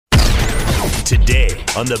Today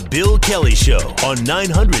on The Bill Kelly Show on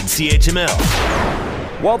 900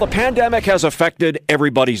 CHML. Well, the pandemic has affected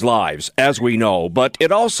everybody's lives, as we know, but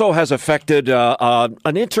it also has affected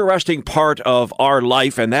an interesting part of our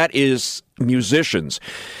life, and that is musicians.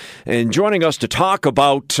 And joining us to talk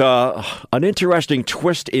about an interesting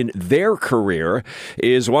twist in their career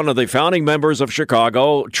is one of the founding members of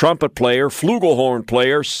Chicago, trumpet player, flugelhorn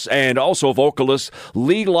player, and also vocalist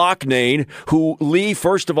Lee Loughnane, who, Lee,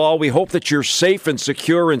 first of all, we hope that you're safe and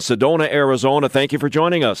secure in Sedona, Arizona. Thank you for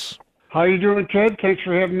joining us. How you doing, Ted? Thanks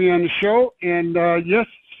for having me on the show. And yes,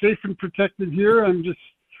 safe and protected here. I'm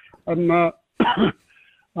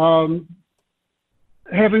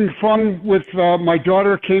having fun with my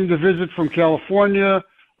daughter came to visit from California.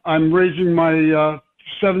 I'm raising my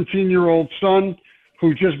 17-year-old son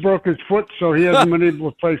who just broke his foot, so he hasn't been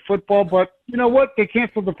able to play football. But you know what? They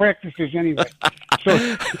canceled the practices anyway.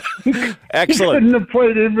 So Excellent. He couldn't have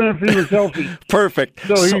played even if he was healthy. Perfect.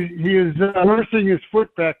 So he is nursing his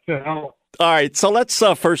foot back to health. All right, so let's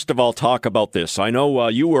first of all talk about this. I know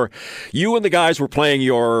you and the guys were playing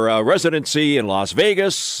your residency in Las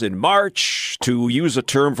Vegas in March, to use a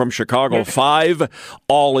term from Chicago 5,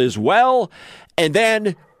 all is well, and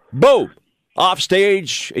then, boom, off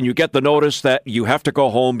stage, and you get the notice that you have to go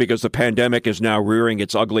home because the pandemic is now rearing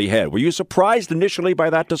its ugly head. Were you surprised initially by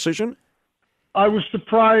that decision? I was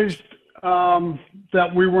surprised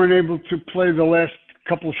that we weren't able to play the last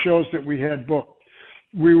couple shows that we had booked.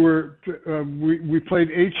 We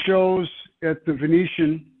played 8 shows at the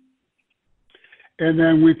Venetian, and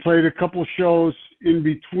then we played a couple shows in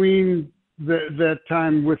between that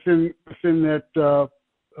time within that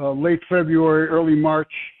late February, early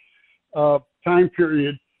March time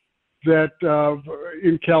period that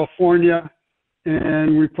in California,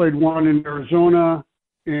 and we played one in Arizona,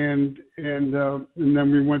 and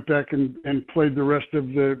then we went back and played the rest of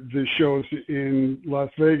the shows in Las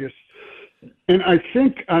Vegas. And I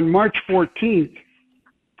think on March 14th,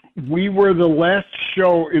 we were the last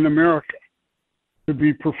show in America to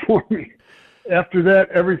be performing. After that,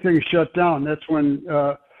 everything shut down. That's when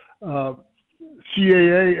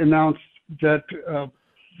CAA announced that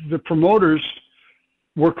the promoters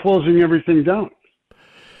were closing everything down.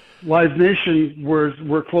 Live Nation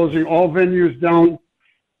were closing all venues down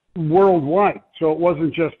worldwide. So it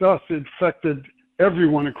wasn't just us. It affected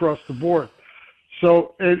everyone across the board.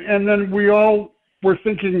 So, and then we all were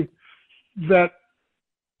thinking that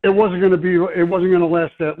it wasn't going to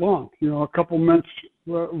last that long. You know, a couple months,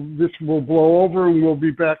 this will blow over and we'll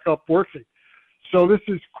be back up working. So this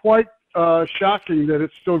is quite shocking that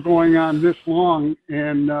it's still going on this long,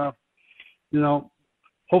 and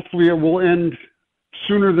hopefully it will end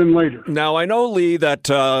sooner than later. Now, I know, Lee, that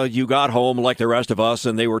you got home like the rest of us,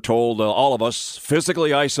 and they were told, all of us,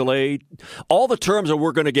 physically isolate, all the terms that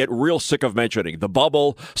we're going to get real sick of mentioning. The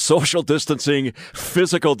bubble, social distancing,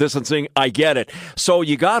 physical distancing, I get it. So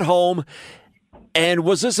you got home, and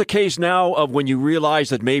was this a case now of when you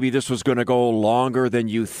realized that maybe this was going to go longer than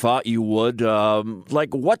you thought you would?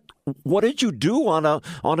 What did you do on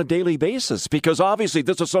a daily basis? Because obviously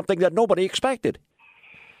this is something that nobody expected.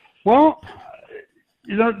 Well,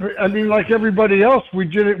 I mean, like everybody else, we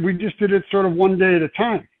just did it sort of one day at a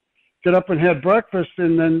time. Get up and had breakfast,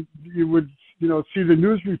 and then you would, see the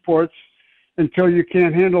news reports until you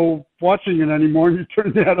can't handle watching it anymore, and you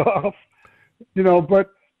turn that off. But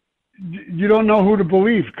you don't know who to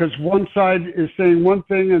believe, because one side is saying one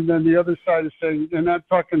thing, and then the other side is saying, and I'm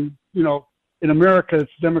talking, in America,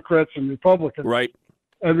 it's Democrats and Republicans. Right.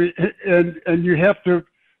 I mean, and you have to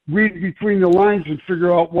read between the lines and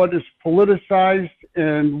figure out what is politicized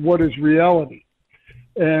and what is reality,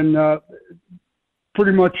 and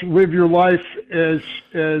pretty much live your life as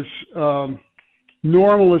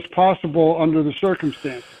normal as possible under the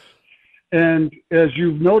circumstances. And as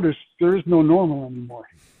you've noticed, there is no normal anymore.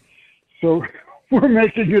 So we're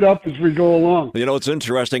making it up as we go along. It's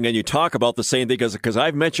interesting, and you talk about the same thing, because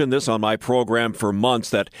I've mentioned this on my program for months,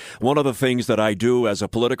 that one of the things that I do as a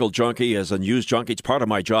political junkie, as a news junkie, it's part of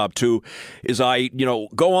my job too, is I,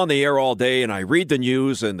 go on the air all day and I read the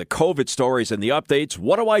news and the COVID stories and the updates.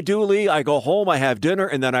 What do, Lee? I go home, I have dinner,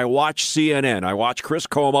 and then I watch CNN. I watch Chris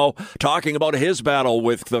Cuomo talking about his battle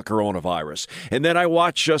with the coronavirus. And then I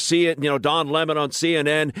watch Don Lemon on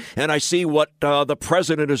CNN, and I see what the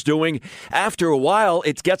president is doing. After a while,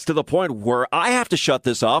 it gets to the point where I have to shut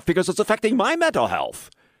this off because it's affecting my mental health.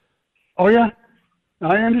 Oh, yeah.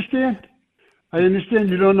 I understand.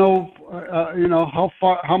 You don't know,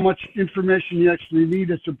 how much information you actually need,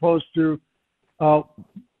 as opposed to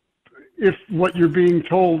if what you're being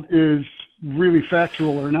told is really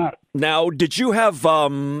factual or not. Now, did you have a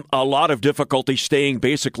lot of difficulty staying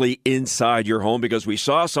basically inside your home? Because we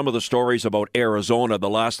saw some of the stories about Arizona the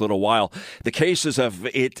last little while. The cases have,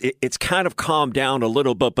 it's kind of calmed down a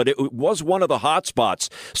little bit, but it was one of the hot spots.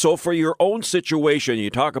 So for your own situation, you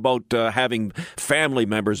talk about having family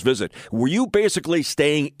members visit. Were you basically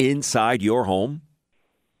staying inside your home?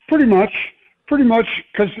 Pretty much,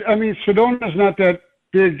 because, I mean, Sedona's not that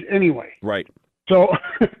big anyway. Right. So...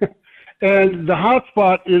 And the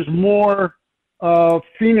hotspot is more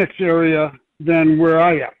Phoenix area than where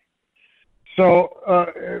I am.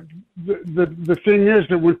 So the thing is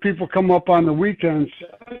that when people come up on the weekends,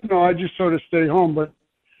 I just sort of stay home. But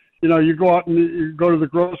you go out and you go to the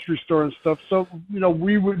grocery store and stuff. So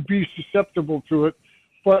we would be susceptible to it.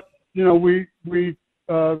 But we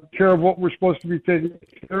care of what we're supposed to be taking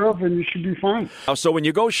care of, and you should be fine. So when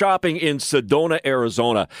you go shopping in Sedona,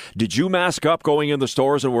 Arizona, did you mask up going in the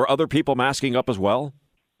stores, and were other people masking up as well?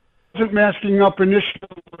 I wasn't masking up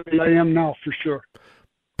initially. I am now, for sure.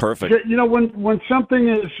 Perfect. When something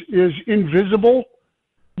is invisible,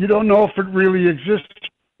 you don't know if it really exists,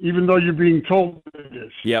 even though you're being told it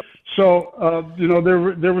is. Yep. So,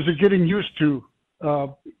 there was a getting used to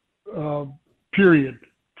period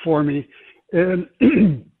for me. And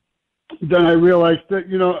then I realized that,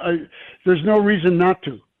 there's no reason not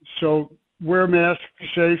to. So wear a mask, be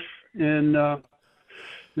safe, and,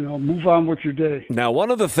 move on with your day. Now, one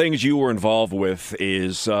of the things you were involved with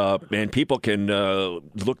is, and people can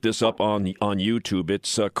look this up on YouTube.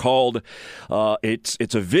 It's called,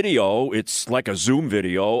 it's a video. It's like a Zoom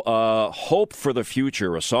video, Hope for the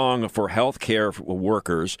Future, a song for healthcare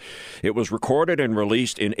workers. It was recorded and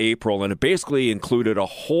released in April, and it basically included a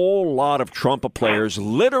whole lot of trumpet players,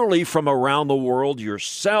 literally from around the world,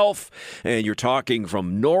 yourself, and you're talking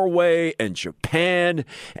from Norway and Japan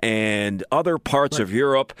and other parts of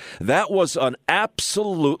Europe. That was an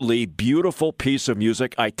absolutely beautiful piece of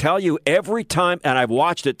music. I tell you, every time, and I've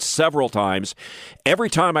watched it several times, every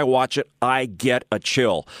time I watch it, I get a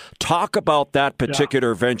chill. Talk about that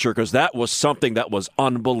particular venture, because that was something that was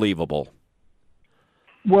unbelievable.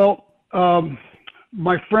 Well,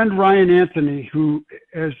 my friend Ryan Anthony, who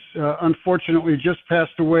has unfortunately just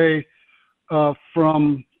passed away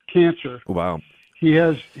from cancer. Wow. He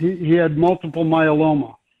had multiple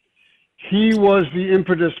myeloma. He was the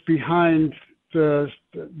impetus behind the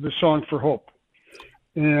Song for Hope,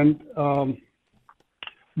 and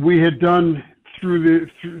we had done through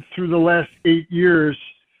the last 8 years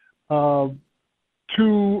 2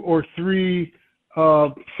 or 3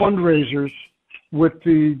 fundraisers with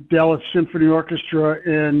the Dallas Symphony Orchestra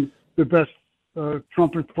and the best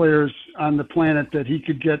trumpet players on the planet that he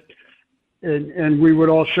could get, and we would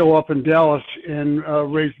all show up in Dallas and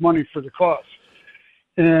raise money for the cause.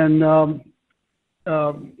 And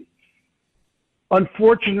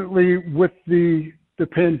unfortunately, with the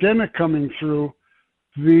pandemic coming through,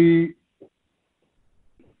 the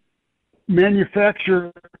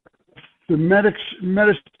manufacturer, the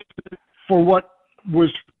medicine for what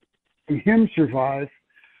was making him survive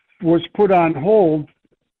was put on hold to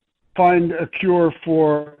find a cure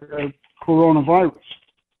for coronavirus.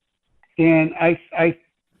 And I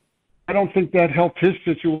don't think that helped his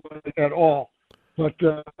situation at all. But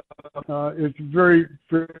it's very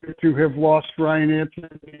good to have lost Ryan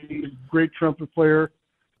Anthony, a great trumpet player,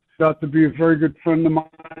 got to be a very good friend of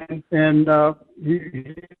mine. And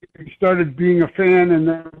he started being a fan, and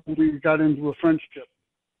then we got into a friendship.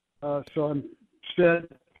 So I'm sad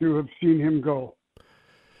to have seen him go.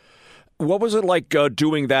 What was it like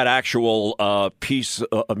doing that actual piece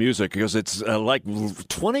of music? Because it's like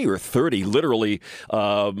 20 or 30, literally,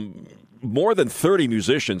 more than 30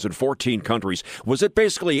 musicians in 14 countries. Was it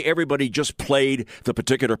basically everybody just played the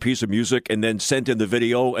particular piece of music and then sent in the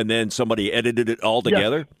video and then somebody edited it all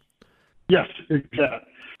together? Yes, exactly.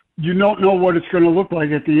 You don't know what it's going to look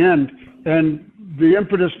like at the end. And the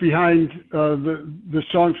impetus behind the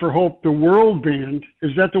Song for Hope, the World Band,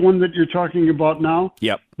 is that the one that you're talking about now?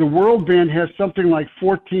 Yep. The World Band has something like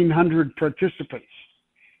 1,400 participants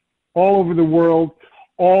all over the world,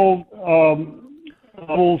 all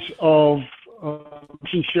levels of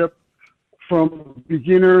musicianship, from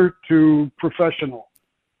beginner to professional.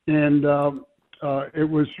 And it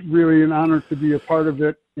was really an honor to be a part of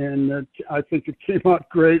it, and I think it came out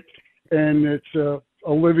great, and it's a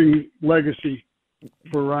living legacy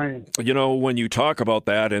for Ryan. You know, when you talk about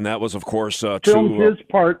that, and that was, of course, his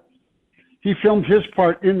part. He filmed his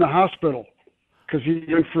part in the hospital because he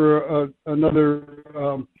went for another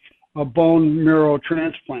a bone marrow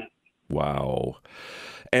transplant. Wow.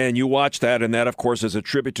 And you watch that, and that, of course, is a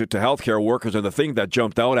tribute to healthcare workers. And the thing that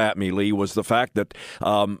jumped out at me, Lee, was the fact that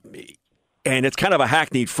And it's kind of a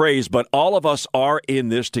hackneyed phrase, but all of us are in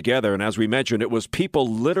this together. And as we mentioned, it was people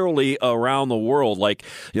literally around the world, like,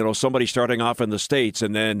 somebody starting off in the States,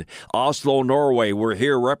 and then Oslo, Norway, we're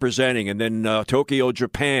here representing, and then Tokyo,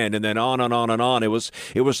 Japan, and then on and on and on. It was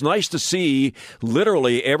nice to see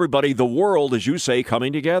literally everybody, the world, as you say,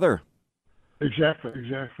 coming together. Exactly.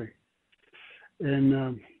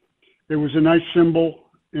 And it was a nice symbol,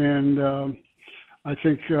 and I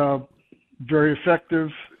think very effective.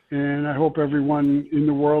 And I hope everyone in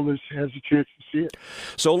the world has a chance to see it.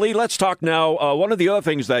 So, Lee, let's talk now. One of the other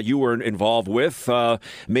things that you were involved with,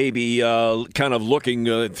 maybe kind of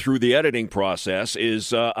looking through the editing process,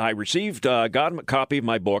 is I received, got a copy of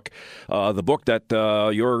my book, the book that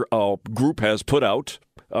your group has put out.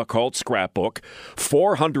 Called Scrapbook,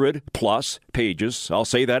 400 plus pages. I'll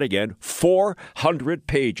say that again, 400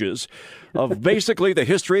 pages of basically the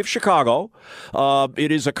history of Chicago. It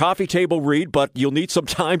is a coffee table read, but you'll need some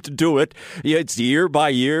time to do it. It's year by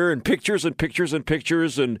year, and pictures and pictures and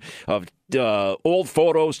pictures, and old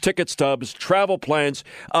photos, ticket stubs, travel plans.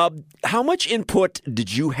 How much input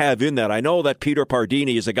did you have in that? I know that Peter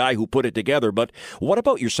Pardini is a guy who put it together, but what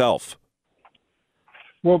about yourself?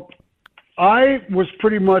 Well, I was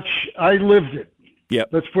I lived it. Yeah.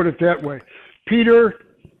 Let's put it that way. Peter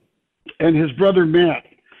and his brother Matt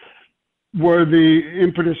were the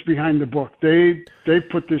impetus behind the book. They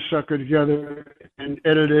put this sucker together and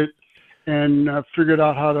edited it and figured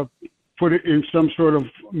out how to put it in some sort of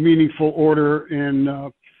meaningful order.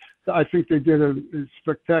 And I think they did a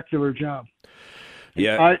spectacular job.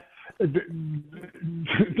 Yeah.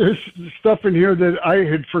 There's stuff in here that I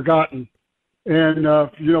had forgotten. And,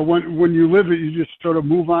 when you live it, you just sort of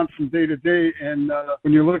move on from day to day. And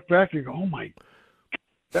when you look back, you go, oh, my,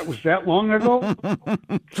 that was that long ago?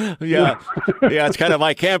 Yeah. Yeah, it's kind of,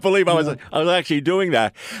 I can't believe I was actually doing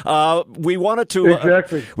that. We wanted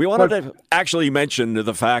to actually mention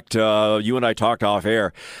the fact, you and I talked off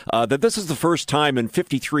air, that this is the first time in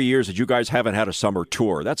 53 years that you guys haven't had a summer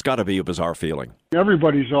tour. That's got to be a bizarre feeling.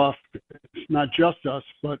 Everybody's off. It's not just us,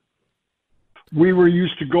 but we were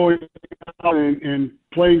used to going out and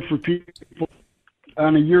playing for people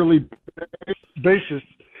on a yearly basis,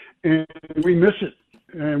 and we miss it.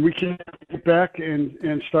 And we can't get back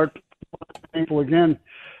and start playing people again.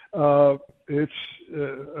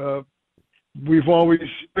 We've always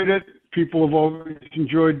enjoyed it. People have always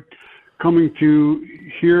enjoyed coming to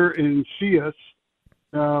hear and see us.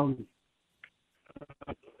 Can't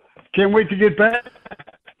wait to get back.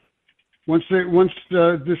 Once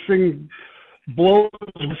this thing blows,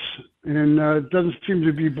 and it doesn't seem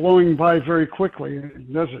to be blowing by very quickly,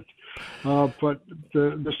 does it? But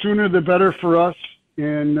the sooner the better for us,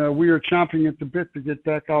 and we are chomping at the bit to get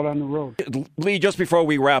back out on the road. Lee, just before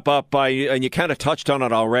we wrap up, and you kind of touched on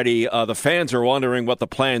it already, the fans are wondering what the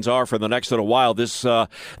plans are for the next little while. This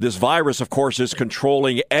virus, of course, is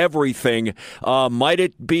controlling everything. Might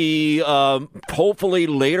it be hopefully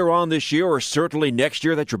later on this year or certainly next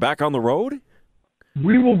year that you're back on the road?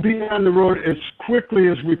 We will be on the road as quickly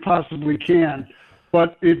as we possibly can,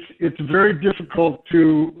 but it's very difficult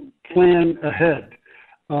to plan ahead.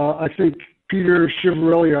 I think Peter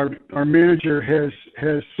Chiavarelli, our manager, has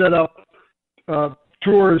set up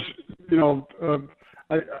tours.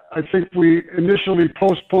 I think we initially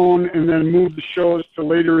postponed and then moved the shows to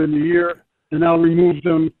later in the year, and now we moved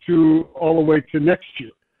them to all the way to next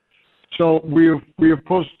year. So we have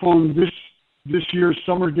postponed this year's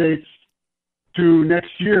summer dates to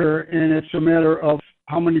next year, and it's a matter of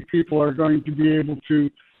how many people are going to be able to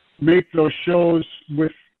make those shows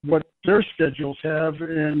with what their schedules have,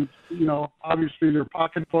 and obviously their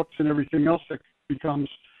pocketbooks and everything else that becomes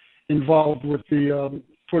involved with the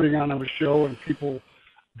putting on of a show and people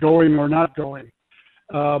going or not going.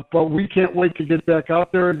 But we can't wait to get back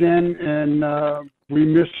out there again, and we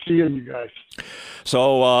miss seeing you guys.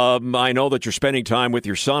 So I know that you're spending time with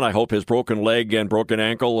your son. I hope his broken leg and broken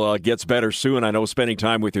ankle gets better soon. I know spending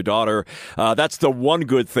time with your daughter, that's the one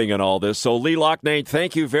good thing in all this. So Lee Loughnane,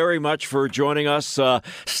 thank you very much for joining us.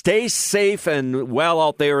 Stay safe and well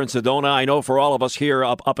out there in Sedona. I know for all of us here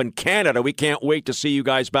up in Canada, we can't wait to see you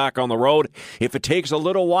guys back on the road. If it takes a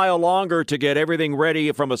little while longer to get everything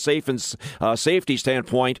ready from a safe and safety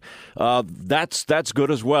standpoint, that's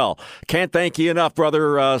good as well. Can't thank you enough,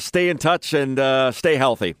 brother. Stay in touch and stay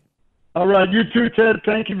healthy. All right. You too, Ted.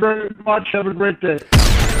 Thank you very much. Have a great day.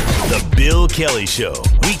 The Bill Kelly Show,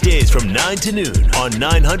 weekdays from 9 to noon on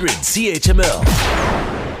 900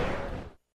 CHML.